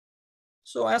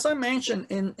So as I mentioned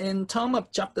in terms of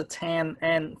chapter 10,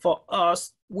 and for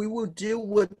us, we will deal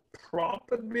with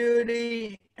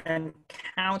probability and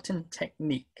counting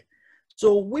technique.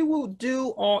 So we will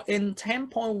do, or in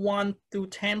 10.1 through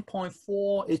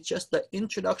 10.4, it's just the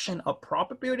introduction of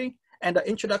probability and the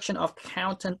introduction of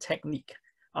counting technique.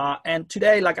 And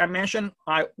today, like I mentioned,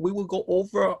 we will go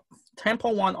over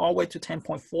 10.1 all the way to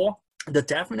 10.4, the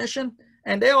definition.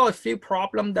 And there are a few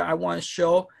problems that I want to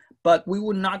show, but we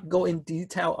will not go in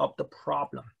detail of the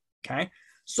problem, okay?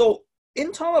 So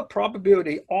in terms of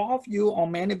probability, all of you or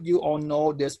many of you all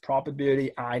know this probability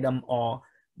item, or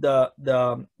the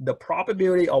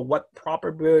probability, or what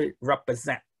probability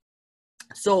represent.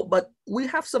 So, but we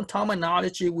have some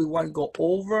terminology we want to go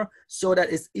over so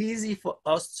that it's easy for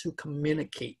us to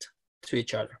communicate to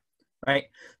each other, right?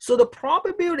 So the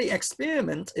probability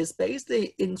experiment is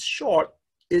basically, in short,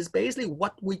 is basically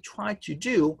what we try to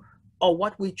do or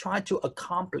what we try to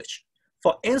accomplish.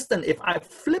 For instance, if I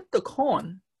flip the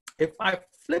coin, that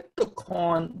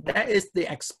is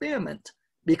the experiment,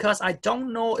 because I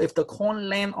don't know if the coin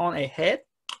land on a head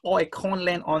or a coin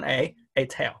land on a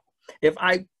tail. If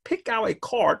I pick out a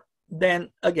card,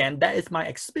 then again, that is my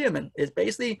experiment. It's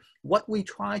basically what we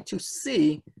try to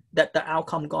see that the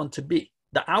outcome going to be.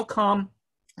 The outcome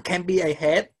can be a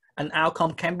head, an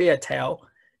outcome can be a tail.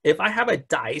 If I have a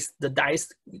dice, the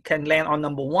dice can land on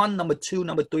number 1, number 2,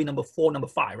 number 3, number 4, number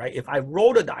 5, right? If I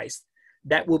roll the dice,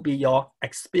 that will be your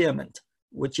experiment,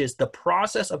 which is the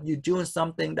process of you doing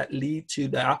something that lead to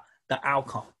the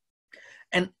outcome.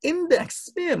 And in the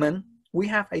experiment, we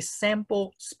have a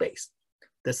sample space.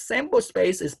 The sample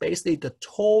space is basically the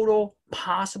total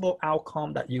possible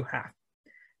outcome that you have.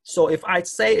 So if I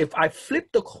flip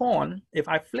the coin,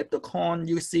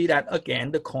 you see that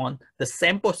again, the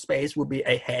sample space will be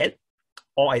a head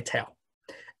or a tail.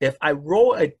 If I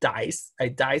roll a dice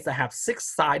that have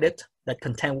 6-sided that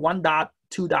contain 1 dot,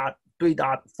 2 dot, 3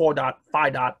 dot, 4 dot,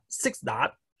 5 dot, 6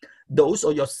 dot, those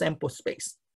are your sample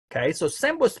space. Okay, so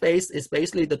sample space is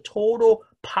basically the total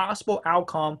possible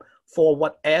outcome for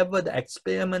whatever the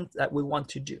experiment that we want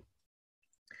to do.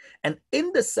 And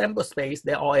in the sample space,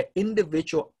 there are an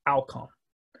individual outcome,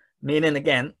 meaning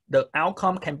again, the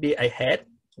outcome can be a head,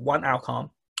 one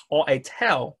outcome, or a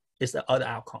tail is the other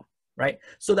outcome, right?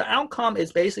 So the outcome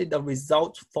is basically the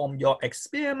result from your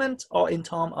experiment, or in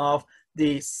terms of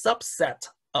the subset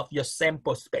of your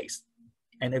sample space.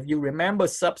 And if you remember,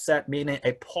 subset meaning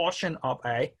a portion of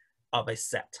a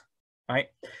set, right?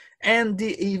 And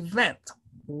the event,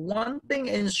 one thing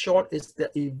in short is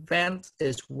the event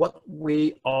is what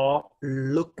we are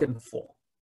looking for,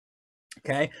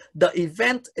 okay? The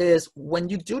event is when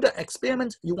you do the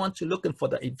experiment, you want to looking for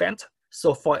the event.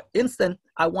 So for instance,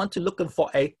 I want to looking for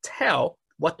a tail.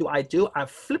 What do? I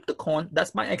flip the coin,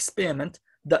 that's my experiment.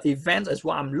 The event is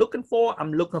what I'm looking for.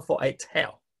 I'm looking for a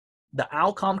tail. The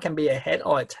outcome can be a head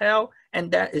or a tail, and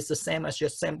that is the same as your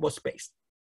sample space,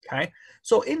 okay?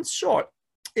 So in short,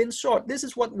 this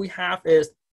is what we have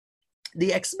is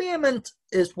the experiment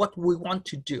is what we want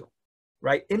to do,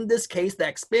 right? In this case, the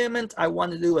experiment I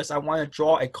want to do is I want to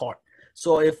draw a card.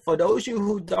 So if for those of you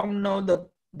who don't know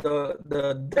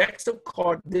the decks of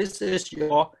cards, this is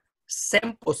your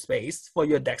sample space for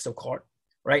your decks of cards,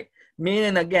 right?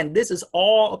 Meaning again, this is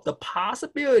all of the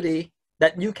possibility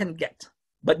that you can get,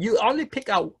 but you only pick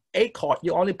out a card.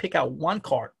 You only pick out one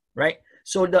card, right?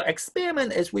 So the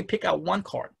experiment is we pick out one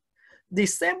card. The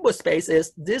sample space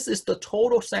is, this is the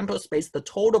total sample space, the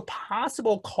total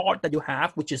possible card that you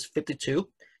have, which is 52.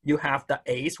 You have the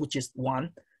ace, which is 1,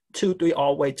 2, 3,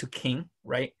 all the way to king,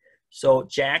 right? So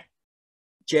jack,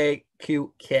 J,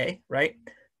 Q, K, right?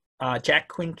 Jack,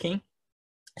 queen, king.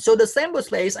 So the sample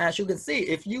space, as you can see,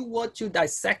 if you were to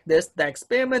dissect this, the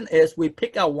experiment is we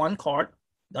pick out one card.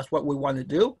 That's what we want to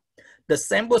do. The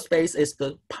sample space is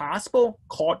the possible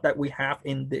card that we have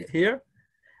in here.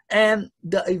 And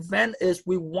the event is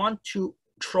we want to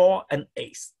draw an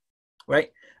ace, right?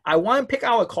 I want to pick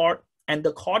out a card, and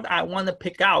the card I want to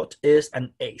pick out is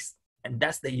an ace. And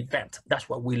that's the event. That's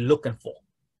what we're looking for.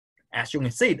 As you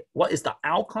can see, what is the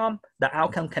outcome? The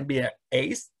outcome can be an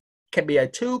ace, can be a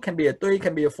 2, can be a 3,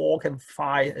 can be a 4, can be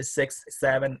 5, a 6,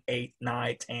 7, 8,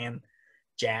 9, 10,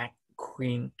 jack,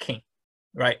 queen, king,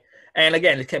 right? And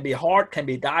again, it can be heart, can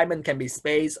be diamond, can be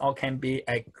spades, or can be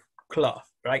a club,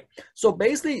 right? So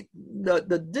basically,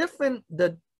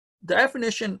 the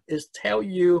definition is tell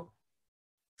you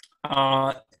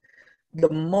the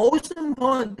most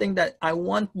important thing that I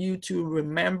want you to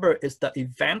remember is the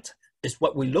event is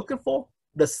what we're looking for.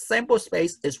 The sample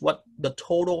space is what the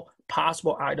total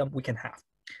possible item we can have.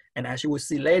 And as you will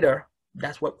see later,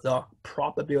 that's what the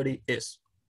probability is.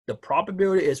 The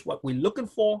probability is what we're looking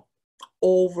for,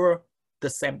 over the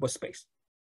sample space.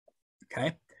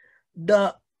 Okay.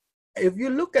 If you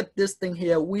look at this thing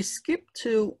here, we skip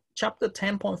to chapter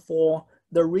 10.4.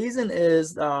 The reason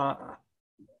is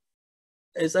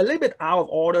it's a little bit out of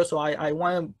order, so I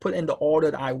want to put in the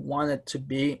order that I want it to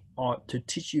be or to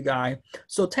teach you guys.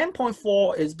 So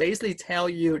 10.4 is basically tell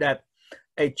you that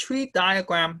a tree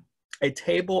diagram, a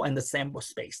table, and the sample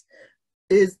space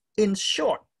is in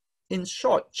short,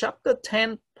 chapter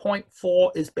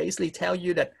 10.4 is basically tell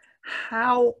you that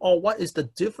how or what is the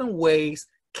different ways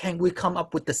can we come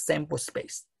up with the sample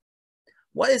space?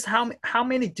 What is how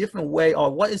many different way,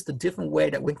 or what is the different way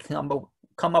that we can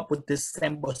come up with this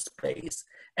sample space?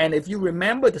 And if you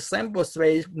remember the sample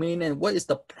space, meaning what is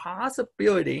the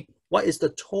possibility, what is the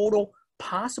total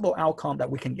possible outcome that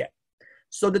we can get?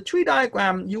 So the tree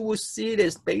diagram, you will see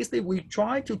this basically we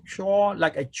try to draw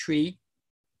like a tree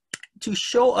to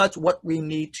show us what we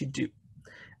need to do.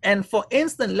 And for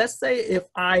instance, let's say if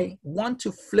I want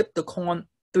to flip the coin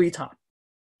 3 times.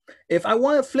 If I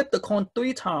want to flip the coin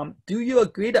 3 times, do you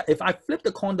agree that if I flip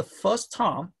the coin the first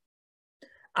time,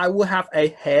 I will have a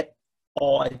head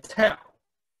or a tail?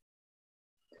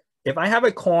 If I have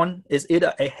a coin, it's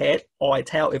either a head or a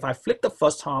tail. If I flip the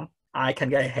first time, I can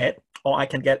get a head or I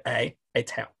can get a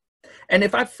tail. And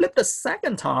if I flip the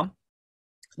second time,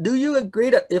 do you agree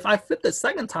that if I flip the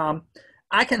second time,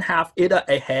 I can have either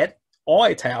a head or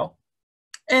a tail,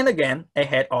 and again, a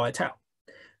head or a tail?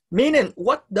 Meaning,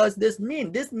 what does this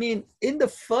mean? This means in the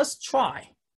first try,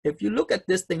 if you look at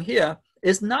this thing here,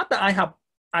 it's not that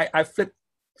I flipped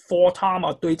 4 times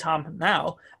or 3 times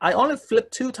now. I only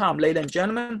flipped 2 times, ladies and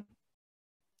gentlemen.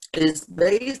 It's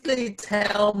basically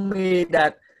tell me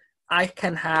that I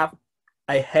can have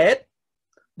a head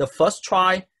the first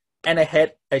try and a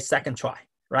head a second try,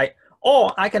 right?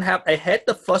 Or I can have a head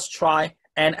the first try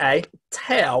and a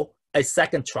tail a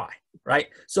second try, right?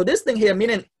 So this thing here,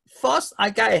 meaning first I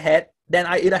got a head, then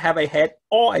I either have a head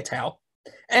or a tail.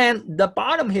 And the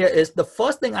bottom here is the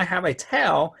first thing I have a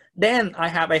tail, then I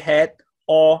have a head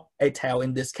or a tail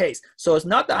in this case. So it's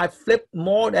not that I flip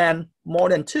more than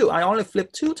 2. I only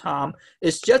flip 2 times.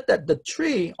 It's just that the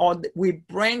tree, or we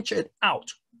branch it out.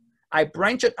 I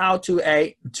branch it out to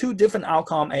 2 different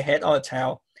outcomes, a head or a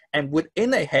tail. And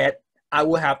within a head, I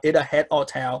will have either head or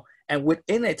tail. And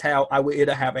within a tail, I will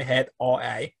either have a head or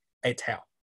a tail.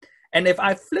 And if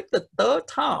I flip the third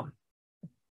time,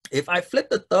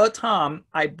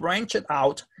 I branch it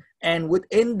out. And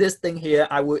within this thing here,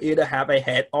 I will either have a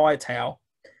head or a tail,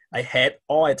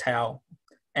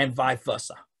 and vice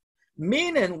versa.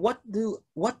 Meaning, what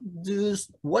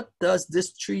does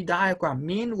this tree diagram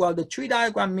mean? Well, the tree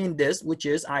diagram means this, which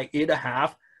is I either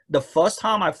have the first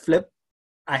time I flip,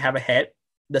 I have a head.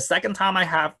 The second time I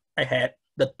have a head.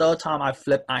 The third time I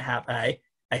flip, I have a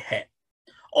head.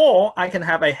 Or I can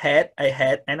have a head,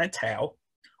 and a tail.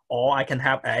 Or I can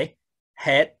have a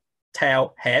head,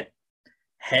 tail,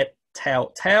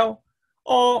 tail,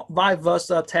 or vice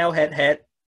versa, tail, head,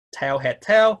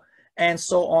 tail, and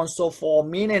so on, so forth.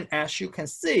 Meaning, as you can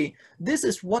see, this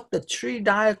is what the tree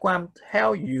diagram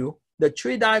tell you. The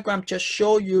tree diagram just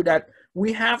show you that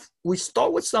we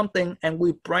start with something and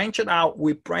we branch it out,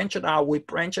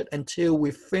 until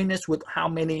we finish with how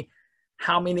many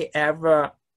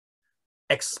ever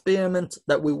experiments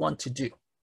that we want to do.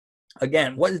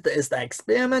 Again, what is the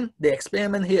experiment? The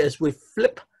experiment here is we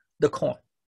flip the coin.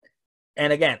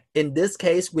 And again, in this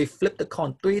case, we flip the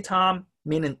coin 3 times,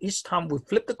 meaning each time we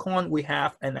flip the coin, we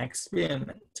have an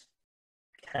experiment.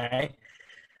 Okay.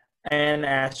 And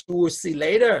as you will see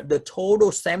later, the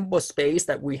total sample space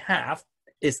that we have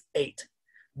is 8.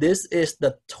 This is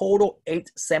the total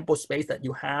 8 sample space that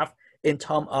you have, in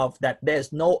terms of that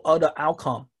there's no other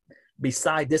outcome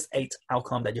beside this 8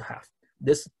 outcome that you have.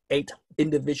 This 8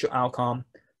 individual outcome,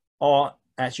 or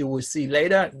as you will see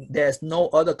later, there's no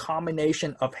other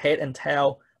combination of head and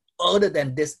tail other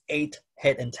than this 8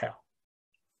 head and tail.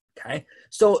 Okay,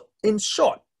 so in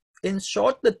short,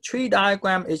 the tree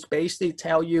diagram is basically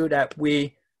tell you that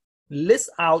we list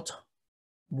out,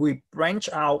 we branch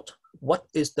out what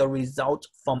is the result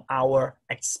from our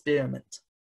experiment.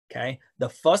 Okay, the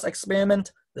first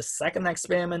experiment, the second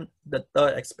experiment, the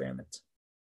third experiment.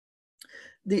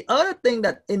 The other thing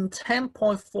that in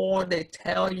 10.4 they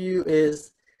tell you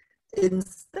is,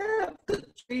 instead of the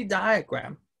tree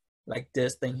diagram, like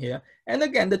this thing here, and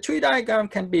again, the tree diagram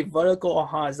can be vertical or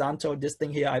horizontal. This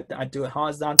thing here, I do it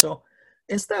horizontal.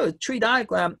 Instead of a tree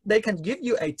diagram, they can give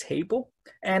you a table.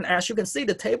 And as you can see,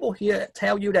 the table here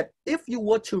tell you that if you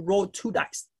were to roll 2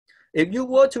 dice,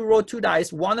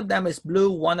 one of them is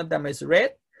blue, one of them is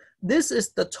red, this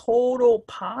is the total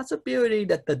possibility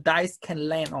that the dice can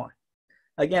land on.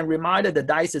 Again, reminder, the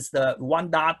dice is the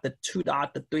 1 dot, the 2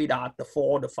 dot, the 3 dot, the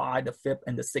 4, the 5, the 5th,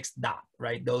 and the 6th dot,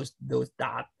 right? Those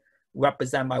dots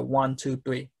represent by 1, 2,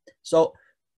 3. So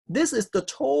this is the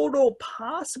total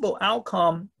possible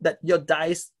outcome that your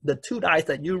dice, the 2 dice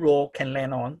that you roll can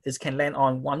land on, can land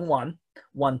on 1, 1,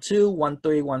 1, 2, 1,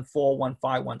 3, 1, 4, 1,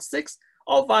 5, 1, 6,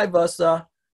 or vice versa,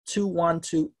 2, 1,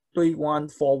 2, 3, 1,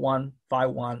 4, 1, 5,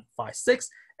 1, 5, 6.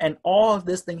 And all of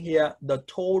this thing here, the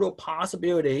total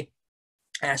possibility,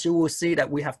 as you will see that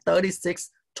we have 36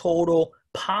 total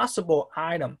possible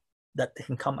items that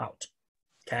can come out.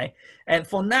 Okay, and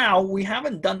for now, we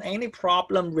haven't done any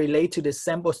problem related to the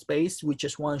sample space. We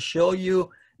just want to show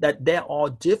you that there are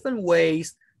different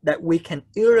ways that we can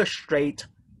illustrate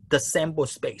the sample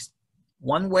space.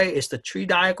 One way is the tree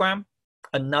diagram.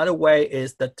 Another way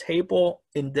is the table.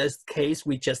 In this case,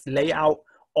 we just lay out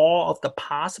all of the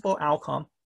possible outcome,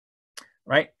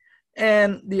 right?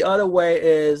 And the other way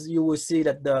is you will see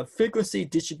that the frequency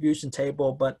distribution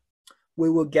table, but we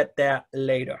will get there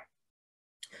later.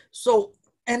 So,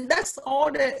 and that's all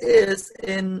there is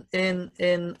in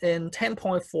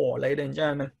 10.4, ladies and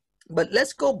gentlemen. But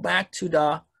let's go back to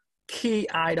the key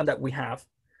item that we have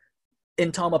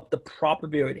in terms of the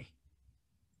probability.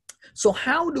 So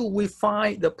how do we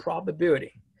find the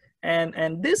probability?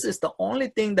 And this is the only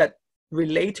thing that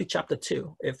relates to chapter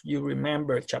 2, if you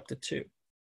remember chapter 2.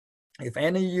 If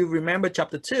any of you remember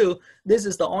chapter 2, this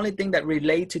is the only thing that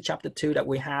relates to chapter 2 that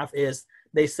we have is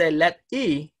they say let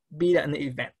E be an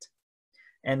event.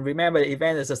 And remember, the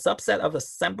event is a subset of the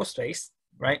sample space,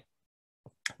 right?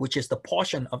 Which is the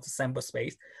portion of the sample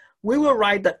space. We will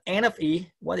write the N of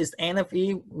E. What is N of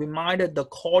E? Reminder the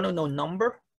cardinal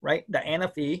number, right? The N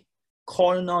of E,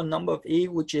 cardinal number of E,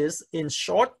 which is in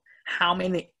short, how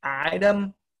many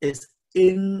items is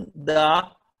in the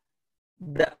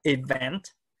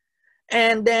event.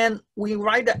 And then we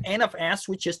write the N of S,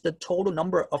 which is the total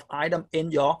number of items in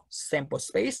your sample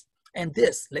space. And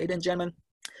this, ladies and gentlemen,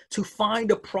 to find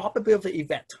the probability of the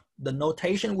event, the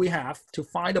notation we have to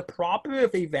find the probability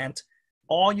of the event,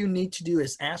 all you need to do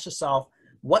is ask yourself,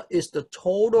 what is the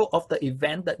total of the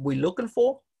event that we're looking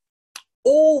for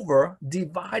over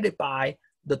divided by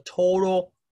the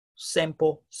total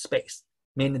sample space,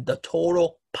 meaning the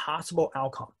total possible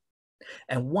outcome.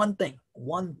 And one thing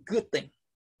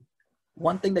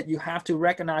that you have to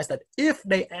recognize that if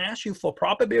they ask you for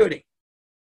probability,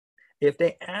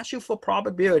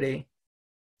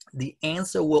 the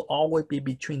answer will always be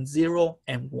between 0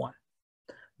 and 1.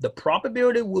 The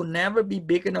probability will never be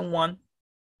bigger than 1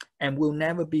 and will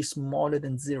never be smaller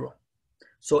than 0.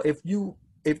 So if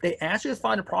they ask you to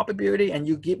find the probability and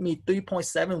you give me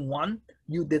 3.71,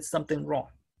 you did something wrong.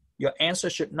 Your answer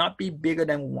should not be bigger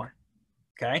than 1.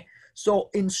 Okay? So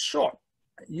in short,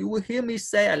 you will hear me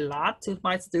say a lot to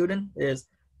my student is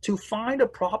to find the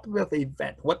probability of the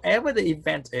event, whatever the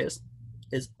event is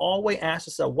always ask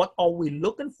yourself, what are we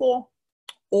looking for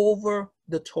over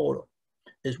the total?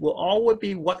 It will always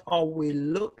be, what are we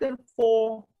looking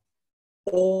for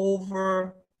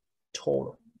over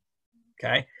total?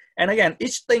 Okay. And again,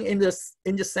 each thing in the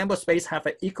sample space have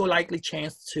an equal likely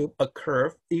chance to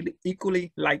occur,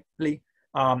 equally likely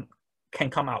can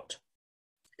come out.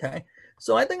 Okay.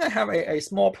 So I think I have a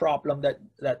small problem that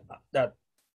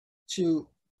to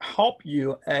help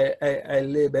you a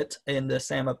little bit in the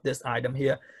same of this item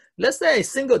here. Let's say a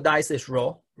single dice is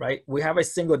roll, right? We have a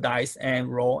single dice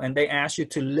and roll, and they ask you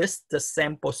to list the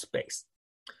sample space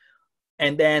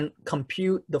and then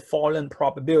compute the following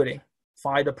probability.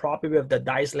 Find the probability of the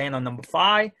dice land on number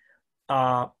 5.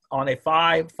 On a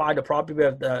 5, find the probability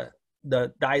of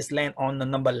the dice land on the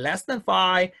number less than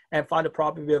 5, and find the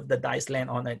probability of the dice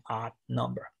land on an odd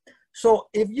number. So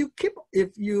if you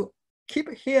keep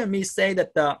hearing me say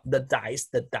that the dice,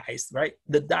 right?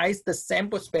 The dice, the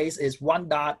sample space is 1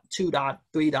 dot, 2 dot,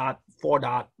 3 dot, 4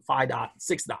 dot, 5 dot,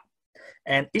 6 dot.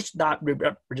 And each dot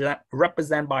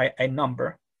represent by a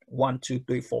number, 1, 2,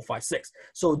 3, 4, 5, 6.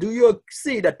 So do you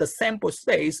see that the sample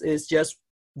space is just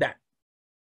that?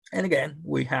 And again,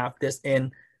 we have this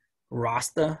in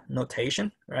raster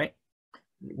notation, right?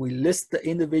 We list the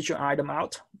individual item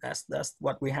out. That's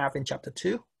what we have in chapter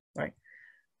 2, right?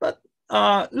 But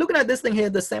looking at this thing here,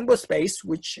 the sample space,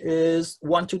 which is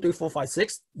 1, 2, 3, 4, 5,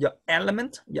 6, your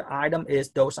element, your item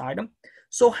is those items.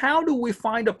 So how do we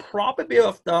find the probability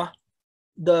of the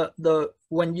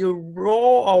when you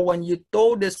roll or when you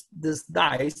throw this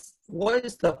dice, what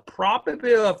is the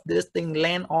probability of this thing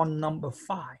land on number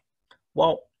 5?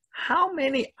 Well, how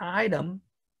many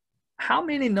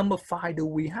number 5 do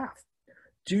we have?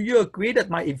 Do you agree that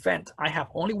my event, I have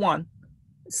only one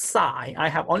psi, I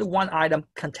have only one item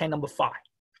contain number 5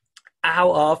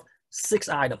 out of 6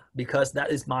 items because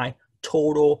that is my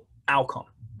total outcome.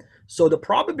 So the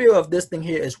probability of this thing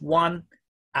here is 1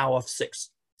 out of 6,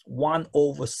 1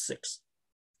 over 6.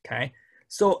 Okay,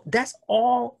 so that's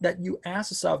all that you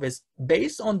ask yourself is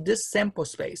based on this sample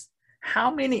space, how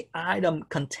many items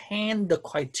contain the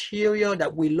criteria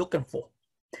that we're looking for?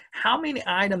 How many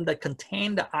items that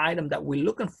contain the item that we're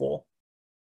looking for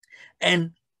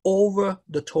and over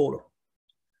the total.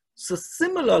 So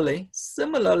similarly,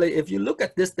 if you look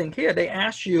at this thing here, they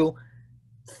ask you,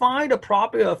 find the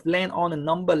probability of land on a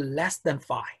number less than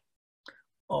 5.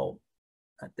 Oh,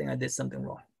 I think I did something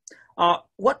wrong.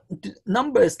 What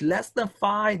number is less than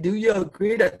 5? Do you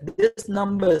agree that this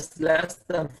number is less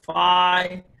than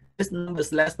 5? This number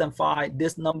is less than 5.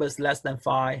 This number is less than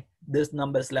 5. This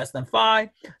number is less than 5.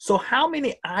 So how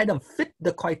many items fit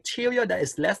the criteria that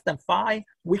is less than 5?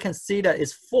 We can see that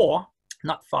it's 4,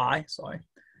 not 5. Sorry.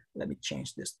 Let me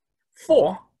change this.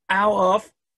 4 out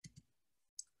of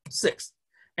 6.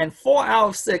 And 4 out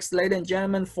of 6, ladies and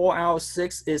gentlemen, 4 out of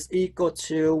 6 is equal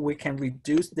to, we can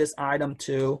reduce this item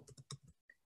to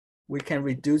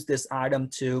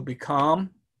become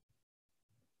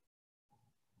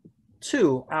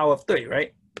 2 out of 3,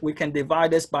 right? We can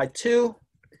divide this by 2.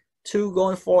 2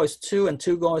 going 4 is 2, and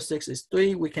 2 going 6 is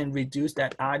 3. We can reduce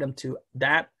that item to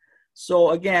that.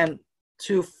 So again,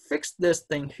 to fix this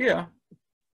thing here,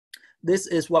 this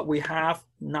is what we have,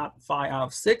 not 5 out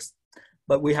of 6,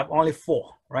 but we have only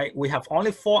 4, right? We have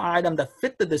only 4 items that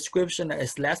fit the description that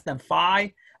is less than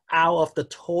 5 out of the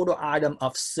total item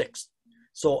of 6.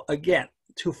 So again,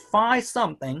 to find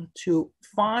something, to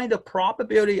find the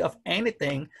probability of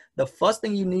anything, the first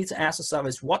thing you need to ask yourself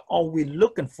is, what are we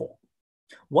looking for?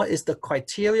 What is the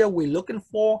criteria we're looking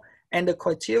for? And the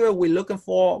criteria we're looking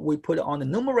for, we put it on the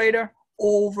numerator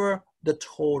over the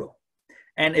total.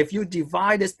 And if you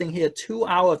divide this thing here, 2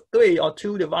 out of 3, or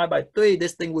 2 divided by 3,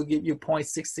 this thing will give you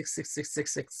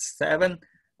 0.6666667,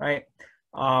 right?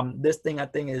 This thing I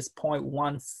think is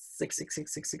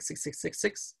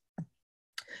 0.166666666.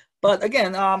 But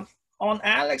again, on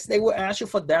ALEKS, they will ask you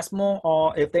for decimal,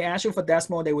 or if they ask you for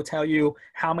decimal, they will tell you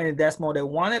how many decimal they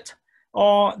wanted,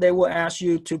 or they will ask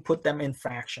you to put them in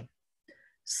fraction.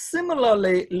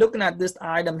 Similarly, looking at this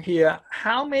item here,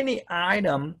 how many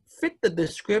items fit the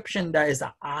description that is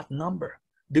an odd number?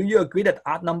 Do you agree that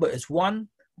odd number is 1,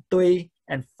 3,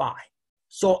 and 5?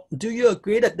 So do you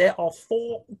agree that there are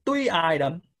 3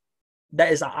 items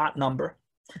that is an odd number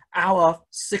out of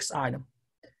 6 items?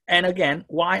 And again,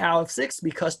 why out of 6?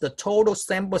 Because the total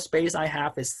sample space I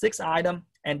have is 6 items,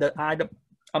 and the item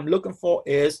I'm looking for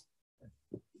is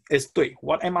 3.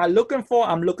 What am I looking for?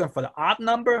 I'm looking for the odd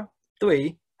number,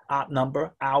 3 odd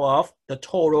number out of the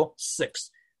total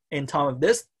 6. In terms of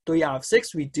this, 3 out of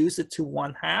 6, reduce it to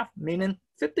 1/2, meaning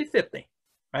 50-50,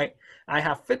 right? I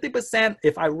have 50%.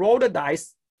 If I roll the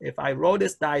dice, if I roll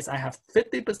this dice, I have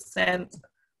 50%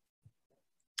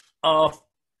 of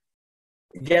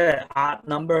get an odd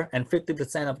number and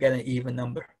 50% of getting an even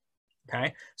number.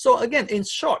 Okay, so again, in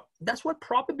short, that's what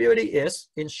probability is.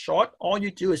 In short, all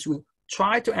you do is you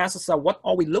try to ask yourself, what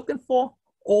are we looking for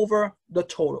over the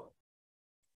total?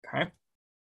 Okay,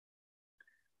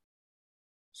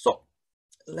 so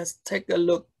let's take a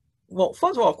look. Well,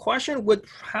 first of all, question with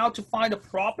how to find the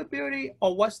probability,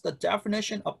 or what's the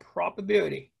definition of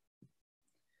probability?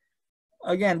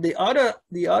 Again, the other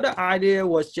idea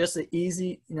was just an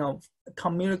easy,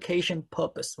 communication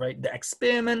purpose, right? The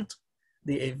experiment,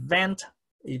 the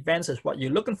events is what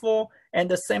you're looking for, and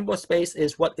the sample space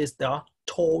is what is the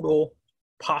total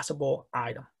possible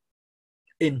item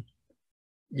in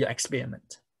your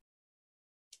experiment.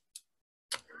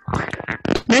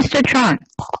 Mr. Tran.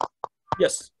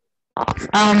 Yes.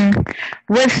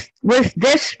 With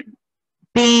this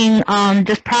being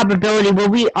this probability, will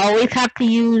we always have to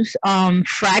use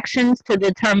fractions to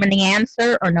determine the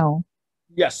answer, or no?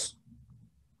 Yes.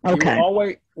 Okay. You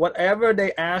always, whatever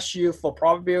they ask you for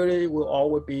probability will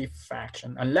always be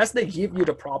fraction, unless they give you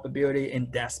the probability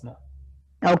in decimal.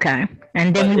 Okay.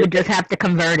 And then we would just have to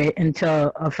convert it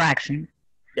into a fraction.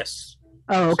 Yes.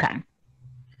 Oh, okay.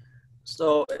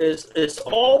 So it's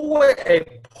always a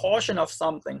portion of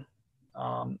something.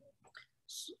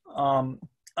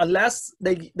 Unless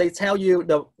they tell you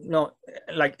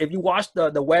like if you watch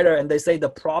the weather and they say the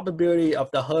probability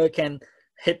of the hurricane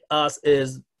hit us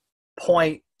is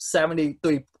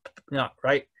 0.73,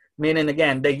 right? Meaning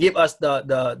again, they give us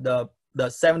the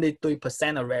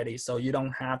 73% already, so you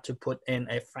don't have to put in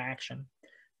a fraction.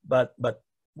 But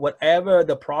whatever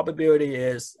the probability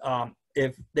is,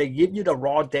 if they give you the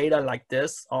raw data like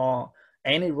this, or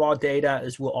any raw data,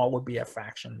 will always be a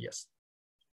fraction. Yes.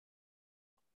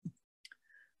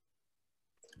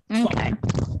 Okay.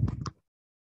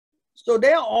 So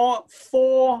there are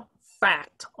 4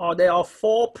 facts, or there are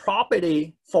 4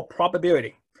 property for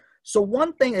probability. So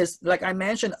one thing is, like I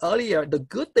mentioned earlier, the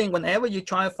good thing whenever you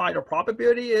try to find a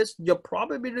probability is your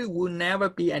probability will never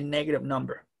be a negative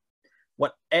number.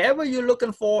 Whatever you're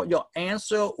looking for, your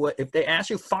answer, if they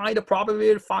ask you find the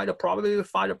probability, find the probability,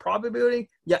 find the probability,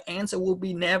 your answer will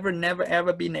be never, never,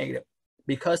 ever be negative,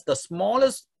 because the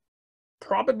smallest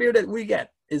probability that we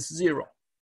get is 0.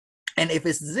 And if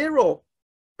it's 0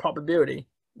 probability,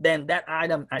 then that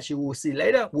item, as you will see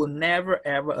later, will never,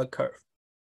 ever occur.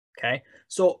 Okay,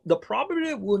 so the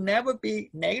probability will never be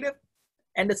negative.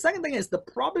 And the second thing is the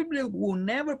probability will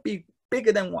never be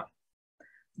bigger than 1.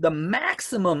 The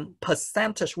maximum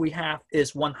percentage we have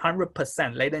is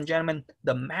 100%. Ladies and gentlemen,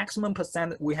 the maximum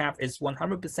percent we have is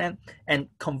 100%, and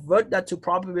convert that to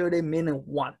probability, meaning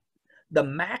 1. The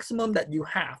maximum that you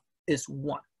have is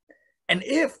 1. And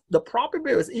if the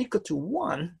probability is equal to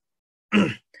 1,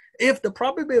 if the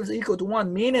probability is equal to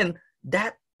 1, meaning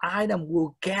that item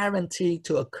will guarantee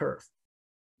to occur.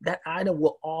 That item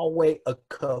will always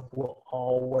occur, will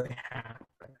always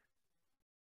happen.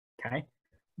 Okay.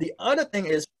 The other thing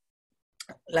is,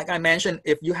 like I mentioned,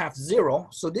 if you have 0,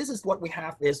 so this is what we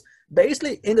have is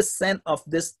basically in the sense of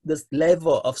this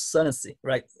level of certainty,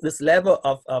 right? This level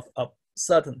of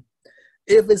certain.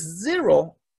 If it's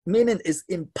 0, meaning it's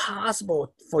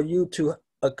impossible for you to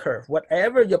occur.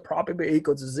 Whatever your probability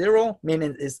equals to 0,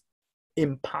 meaning it's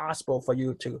impossible for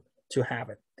you to have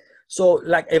it. So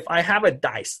like if I have a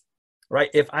dice, right?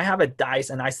 If I have a dice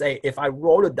and I say, if I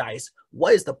roll a dice,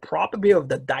 what is the probability of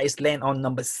the dice land on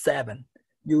number 7?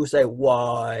 You say,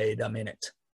 wait a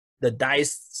minute. The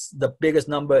dice, the biggest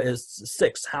number is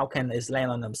 6. How can it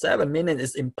land on number 7? Meaning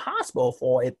it's impossible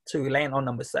for it to land on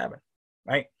number 7,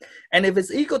 right? And if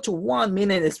it's equal to 1,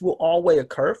 meaning it will always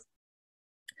occur.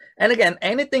 And again,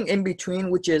 anything in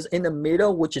between, which is in the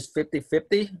middle, which is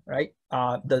 50-50, right?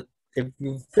 If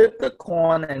you flip the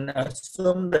coin and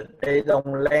assume that they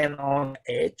don't land on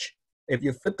the edge, if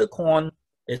you flip the coin,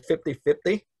 it's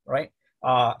 50-50, right?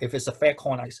 If it's a fair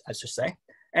coin, I should say.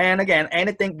 And again,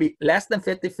 anything be less than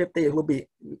 50-50, it will be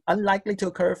unlikely to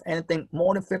occur. Anything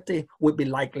more than 50 would be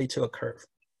likely to occur,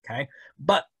 okay?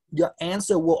 But your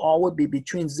answer will always be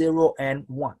between 0 and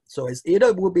 1. So it's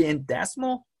either will be in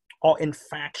decimal or in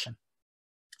fraction.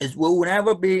 It will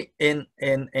never be in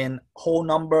whole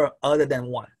number other than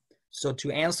 1. So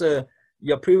to answer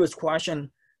your previous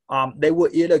question, they will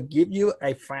either give you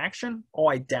a fraction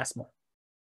or a decimal.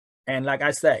 And like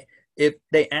I say, if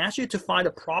they ask you to find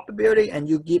a probability and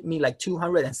you give me like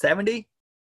 270,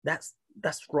 that's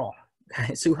wrong.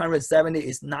 270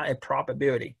 is not a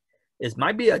probability. It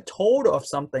might be a total of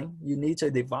something. You need to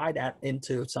divide that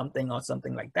into something or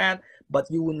something like that, but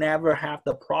you will never have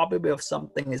the probability of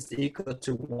something is equal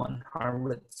to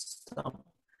 100, more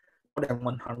than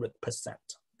 100%,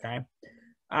 okay?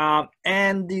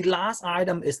 And the last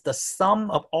item is the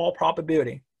sum of all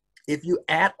probability. If you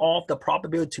add all of the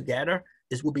probability together,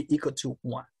 this will be equal to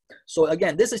 1. So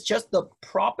again, this is just the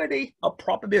property of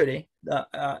probability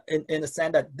in the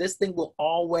sense that this thing will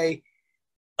always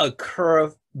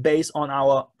occur based on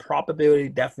our probability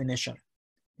definition.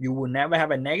 You will never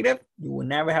have a negative. You will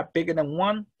never have bigger than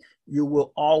 1. You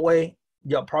will always,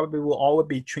 your probability will always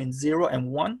be between 0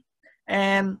 and 1.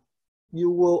 And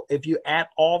you will, if you add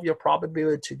all of your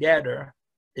probability together,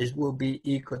 it will be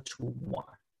equal to 1.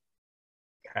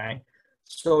 Okay,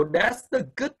 so that's the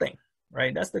good thing,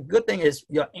 right? That's the good thing is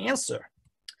your answer.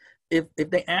 If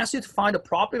they ask you to find the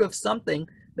probability of something,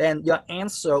 then your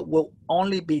answer will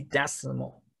only be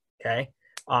decimal, okay?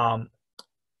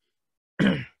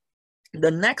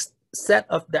 The next set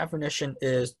of definition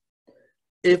is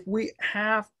if we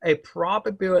have a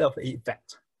probability of an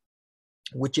event,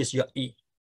 which is your E.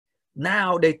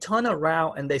 Now they turn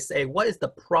around and they say, what is the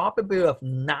probability of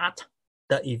not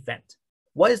the event?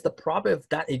 What is the probability if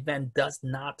that event does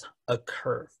not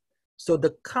occur? So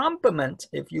the complement,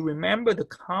 if you remember the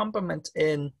complement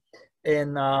in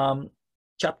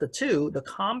chapter 2, the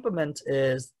complement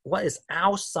is what is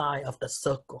outside of the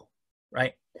circle,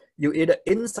 right? You either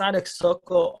inside the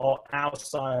circle or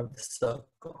outside of the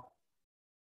circle.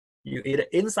 You either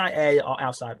inside A or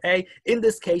outside A. In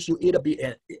this case, you either be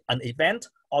an event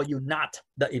or you not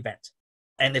the event.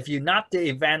 And if you're not the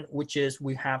event, which is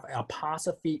we have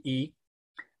apostrophe E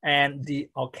and the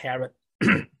or caret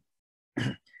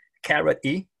caret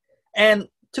E. And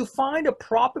to find the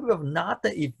probability of not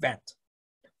the event,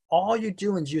 all you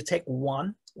do is you take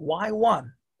 1. Why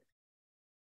 1?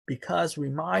 Because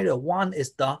reminder, 1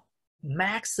 is the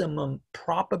maximum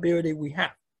probability we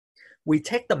have. We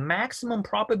take the maximum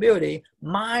probability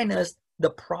minus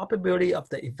the probability of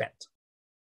the event.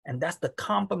 And that's the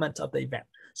complement of the event.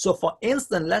 So for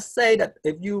instance, let's say that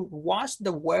if you watch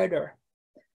the weather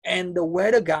and the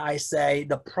weather guy say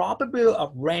the probability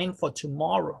of rain for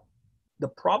tomorrow, the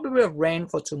probability of rain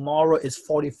for tomorrow is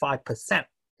 45%.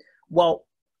 Well,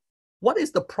 what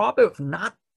is the probability of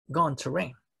not going to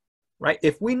rain, right?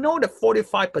 If we know that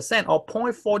 45% or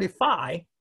 0.45,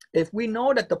 if we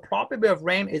know that the probability of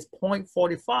rain is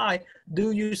 0.45,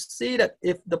 do you see that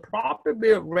if the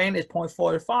probability of rain is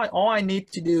 0.45, all I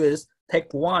need to do is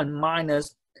take 1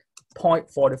 minus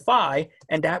 0.45,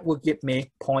 and that will give me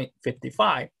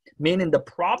 0.55, meaning the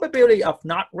probability of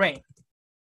not rain,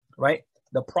 right?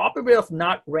 The probability of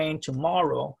not rain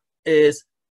tomorrow is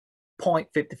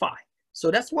 0.55. So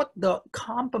that's what the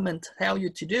complement tell you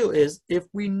to do is if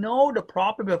we know the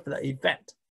probability of the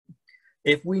event,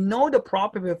 if we know the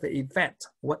probability of the event,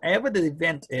 whatever the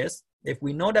event is, if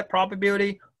we know that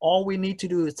probability, all we need to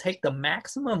do is take the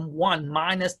maximum 1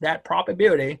 minus that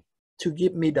probability to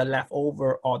give me the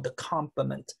leftover or the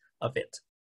complement of it,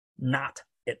 not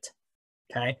it,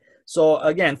 okay? So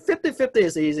again, 50-50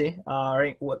 is easy,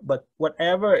 right? But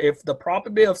whatever, if the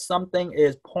probability of something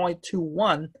is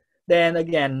 0.21, then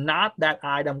again, not that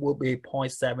item will be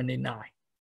 0.79,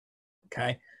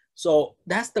 okay? So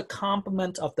that's the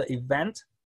complement of the event.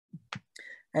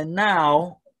 And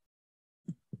now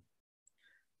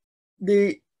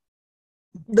the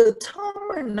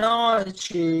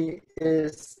terminology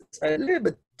is a little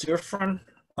bit different,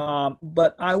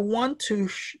 but I want to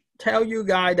tell you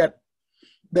guys that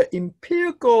the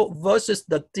empirical versus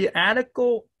the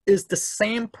theoretical is the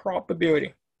same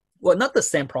probability. Well, not the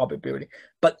same probability,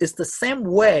 but it's the same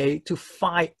way to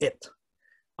find it.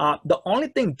 The only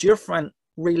thing different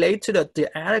related to the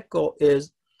theoretical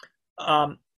is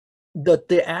the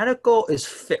theoretical is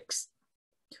fixed.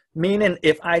 Meaning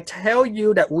if I tell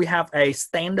you that we have a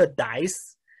standard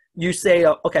dice, you say,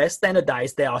 okay, standard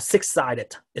dice, they are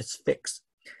 6-sided, it's fixed.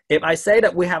 If I say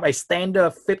that we have a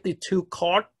standard 52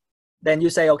 card, then you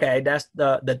say, okay, that's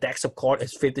the deck of card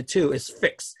is 52, it's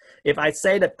fixed. If I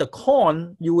say that the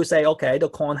coin, you would say, okay, the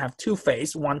coin have 2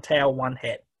 faces, 1 tail, 1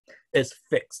 head. Is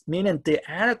fixed, meaning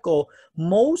theoretical,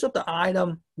 most of the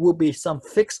item will be some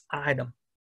fixed item.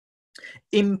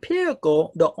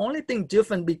 Empirical, the only thing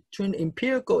different between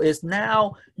empirical is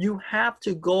now you have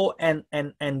to go and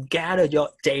gather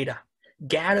your data,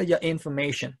 gather your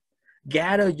information,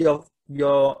 gather your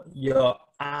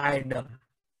item.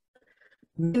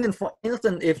 Meaning, for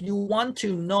instance, if you want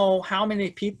to know how many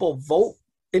people vote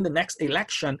in the next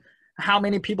election, how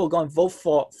many people going to vote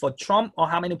for Trump or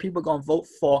how many people going to vote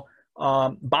for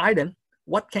Biden,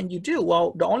 what can you do?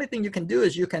 Well, the only thing you can do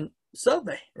is you can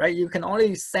survey, right? You can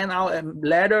only send out a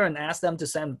letter and ask them to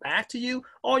send back to you,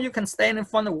 or you can stand in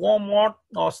front of Walmart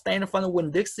or stand in front of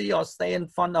Winn-Dixie or stay in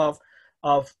front of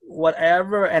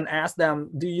whatever and ask them,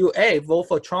 do you A, vote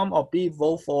for Trump, or B,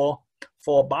 vote for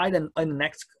Biden in the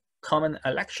next coming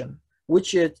election?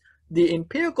 Which is the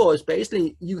empirical is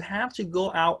basically you have to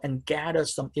go out and gather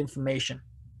some information.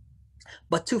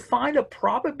 But to find a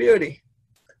probability,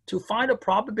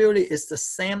 is the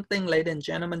same thing, ladies and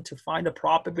gentlemen. To find a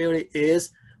probability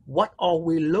is what are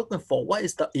we looking for? What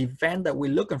is the event that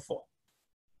we're looking for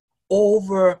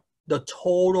over the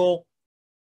total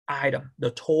item,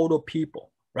 the total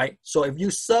people, right? So if you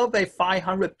survey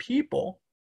 500 people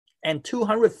and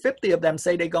 250 of them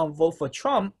say they're going to vote for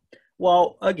Trump,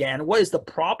 well, again, what is the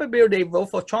probability they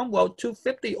vote for Trump? Well,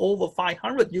 250 over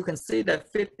 500, you can see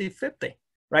that 50-50.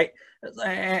 Right?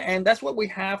 And that's what we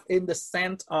have in the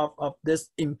sense of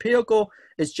this empirical.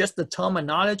 It's just the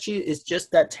terminology. It's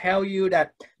just that tell you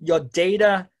that your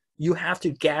data, you have to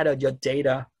gather your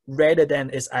data rather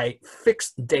than it's a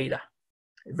fixed data,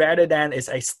 rather than it's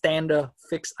a standard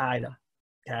fixed item,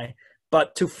 okay?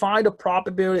 But to find the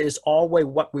probability is always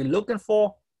what we're looking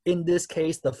for. In this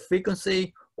case, the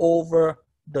frequency over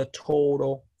the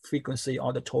total frequency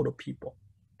or the total people,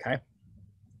 okay?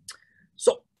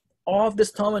 So all of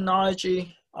this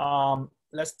terminology,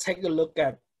 let's take a look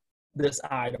at this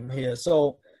item here.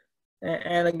 So,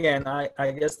 and again,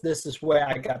 I guess this is where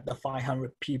I got the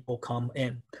 500 people come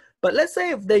in. But let's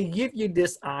say if they give you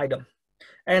this item,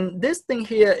 and this thing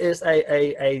here is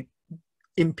a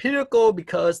empirical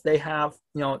because they have,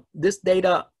 you know, this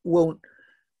data will,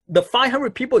 the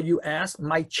 500 people you ask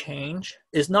might change.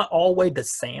 It's not always the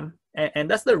same. And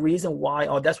that's the reason why,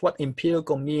 or that's what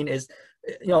empirical mean is,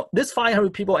 you know, this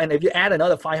 500 people, and if you add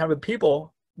another 500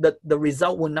 people, the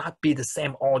result will not be the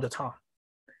same all the time,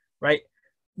 right?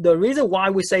 The reason why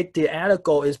we say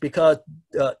theoretical is because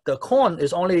the coin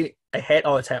is only a head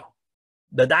or a tail.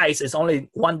 The dice is only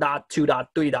 1 dot, 2 dot,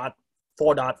 3 dot,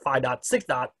 4 dot, 5 dot, 6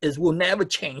 dot. It will never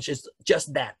change. It's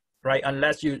just that. right?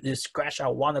 Unless you scratch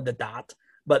out one of the dots,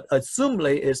 but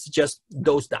assumably it's just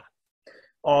those dots.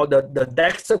 Or the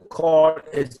Dexter chord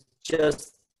is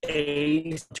just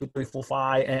 8, 2, 3, 4,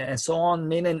 5, and so on,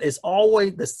 meaning it's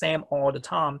always the same all the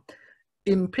time.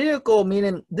 Empirical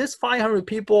meaning this 500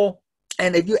 people,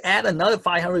 and if you add another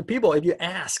 500 people, if you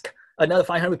ask another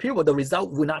 500 people, the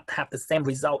result will not have the same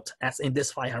result as in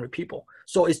this 500 people.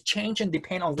 So it's changing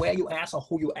depending on where you ask or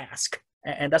who you ask,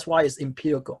 and that's why it's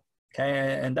empirical.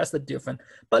 Okay, and that's the difference.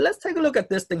 But let's take a look at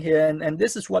this thing here, and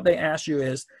this is what they ask you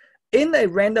is, in a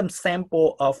random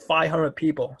sample of 500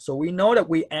 people, so we know that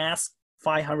we asked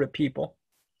 500 people,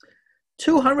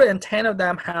 210 of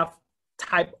them have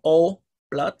type O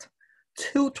blood,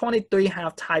 223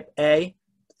 have type A,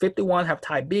 51 have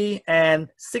type B, and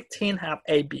 16 have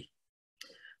AB.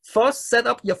 First, set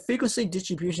up your frequency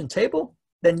distribution table,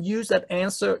 then use that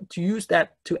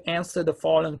to answer the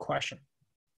following question.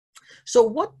 So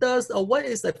what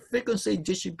is a frequency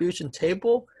distribution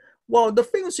table? Well, the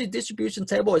frequency distribution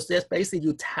table is just basically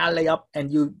you tally up and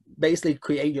you basically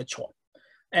create your chart.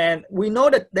 And we know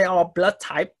that there are blood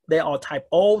type. There are type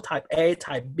O, type A,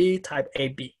 type B, type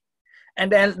AB. And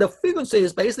then the frequency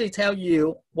is basically tell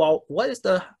you, well, what is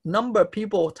the number of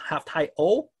people have type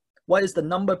O? What is the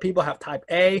number of people have type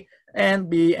A and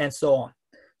B and so on?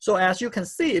 So as you can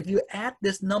see, if you add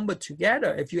this number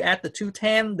together, if you add the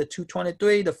 210, the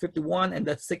 223, the 51, and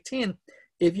the 16,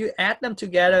 if you add them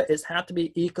together, it has to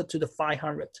be equal to the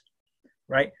 500,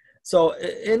 right? So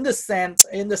in the sense,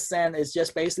 it's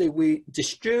just basically we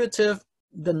distributive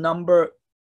the number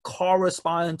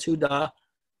corresponding to the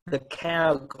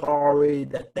category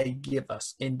that they give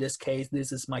us. In this case,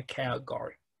 this is my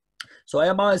category. So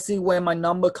everybody see where my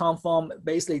number come from.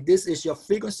 Basically, this is your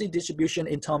frequency distribution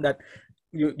in terms that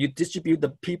you distribute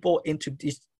the people into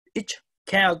each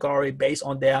category based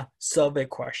on their survey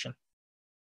question.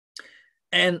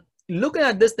 And looking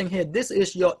at this thing here, this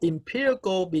is your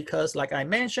empirical, because like I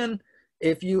mentioned,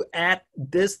 if you add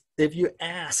this, if you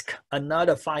ask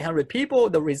another 500 people,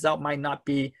 the result might not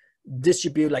be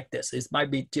distributed like this. It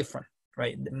might be different,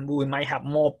 right? We might have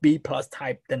more B plus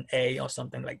type than A or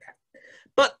something like that.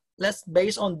 But let's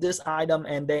base on this item,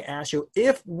 and they ask you,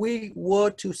 if we were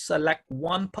to select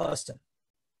one person,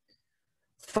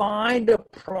 find the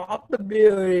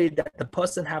probability that the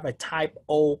person have a type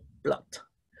O blood.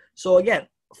 So again,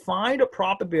 find the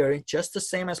probability, just the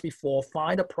same as before.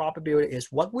 Find the probability is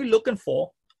what we're looking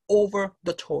for over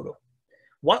the total.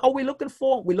 What are we looking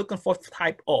for? We're looking for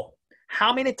type O.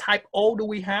 How many type O do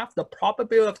we have? The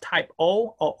probability of type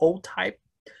O or O type.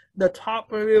 The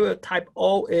probability of type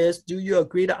O is, do you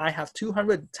agree that I have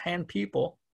 210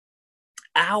 people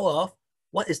out of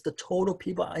what is the total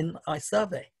people in my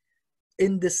survey?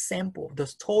 In this sample,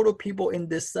 the total people in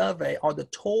this survey, or the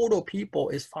total people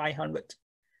is 500.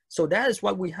 So that is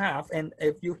what we have. And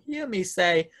if you hear me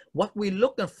say what we're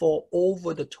looking for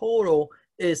over the total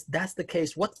is, that's the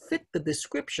case, what fit the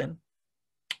description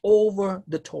over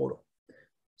the total.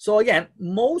 So again,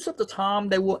 most of the time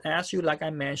they will ask you, like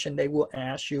I mentioned, they will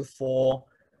ask you for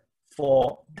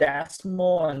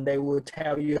decimal, and they will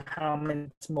tell you how many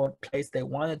decimal place they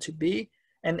want it to be.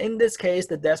 And in this case,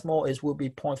 the decimal will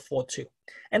be 0.42.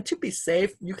 And to be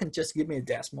safe, you can just give me a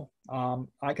decimal.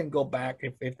 I can go back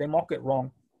if they mark it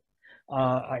wrong.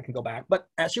 I can go back. But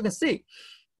as you can see,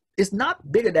 it's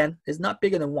not bigger than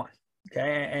 1.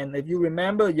 Okay, and if you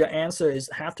remember, your answer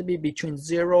have to be between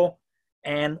 0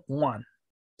 and 1.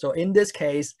 So in this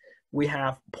case, we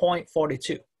have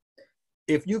 0.42.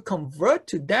 If you convert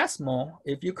to decimal,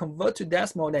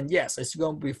 then yes, it's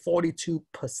going to be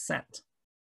 42%.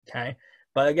 Okay,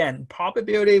 but again,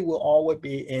 probability will always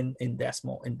be in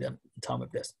decimal in terms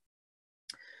of this.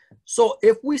 So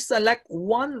if we select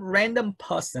one random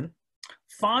person,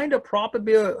 find the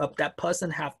probability of that person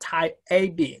have type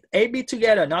AB. AB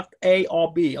together, not A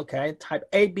or B, okay? Type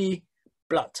AB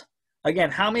blood.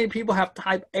 Again, how many people have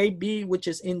type AB, which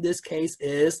is in this case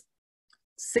is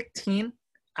 16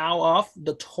 out of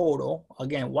the total.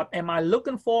 Again, what am I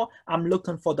looking for? I'm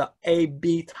looking for the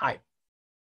AB type,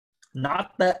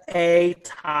 not the A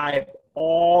type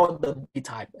or the B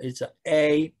type. It's a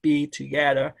A, B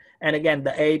together. And again,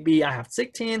 the AB, I have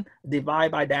 16,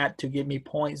 divide by that to give me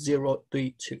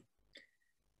 0.032.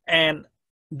 And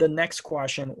the next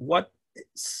question,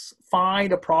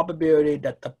 find the probability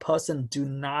that the person do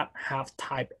not have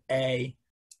type A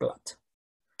blood.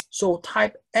 So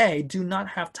type A do not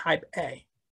have type A.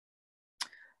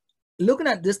 Looking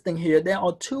at this thing here, there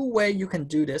are 2 ways you can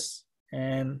do this.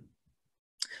 And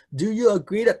do you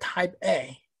agree that type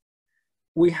A,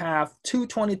 we have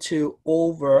 222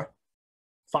 over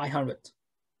 500.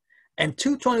 And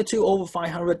 222 over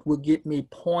 500 will give me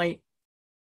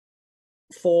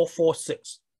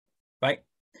 0.446, right?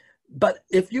 But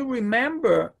if you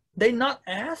remember, they're not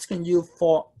asking you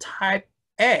for type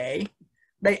A,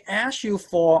 they ask you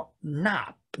for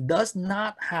not, does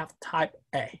not have type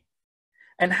A.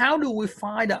 And how do we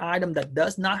find the item that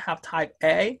does not have type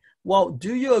A? Well,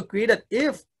 do you agree that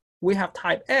if we have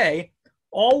type A,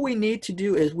 all we need to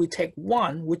do is we take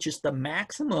 1, which is the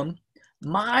maximum,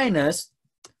 minus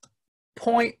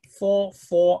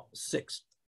 0.446.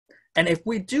 And if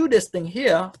we do this thing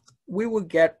here, we will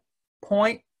get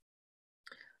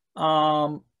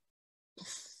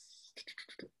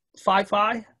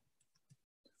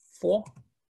 0.554,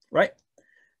 right?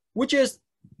 Which is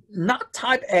not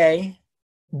type A,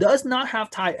 does not have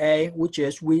type A, which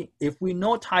is if we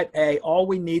know type A, all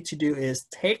we need to do is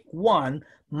take 1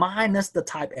 minus the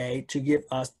type A to give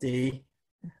us the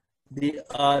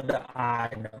other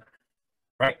item,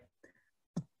 right?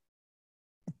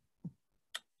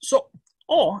 So,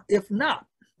 or if not,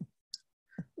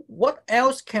 what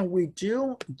else can we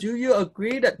do? Do you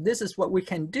agree that this is what we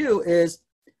can do is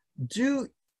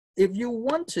if you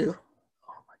want to,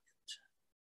 oh my goodness.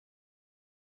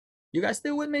 You guys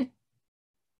still with me?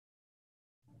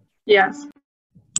 Yes.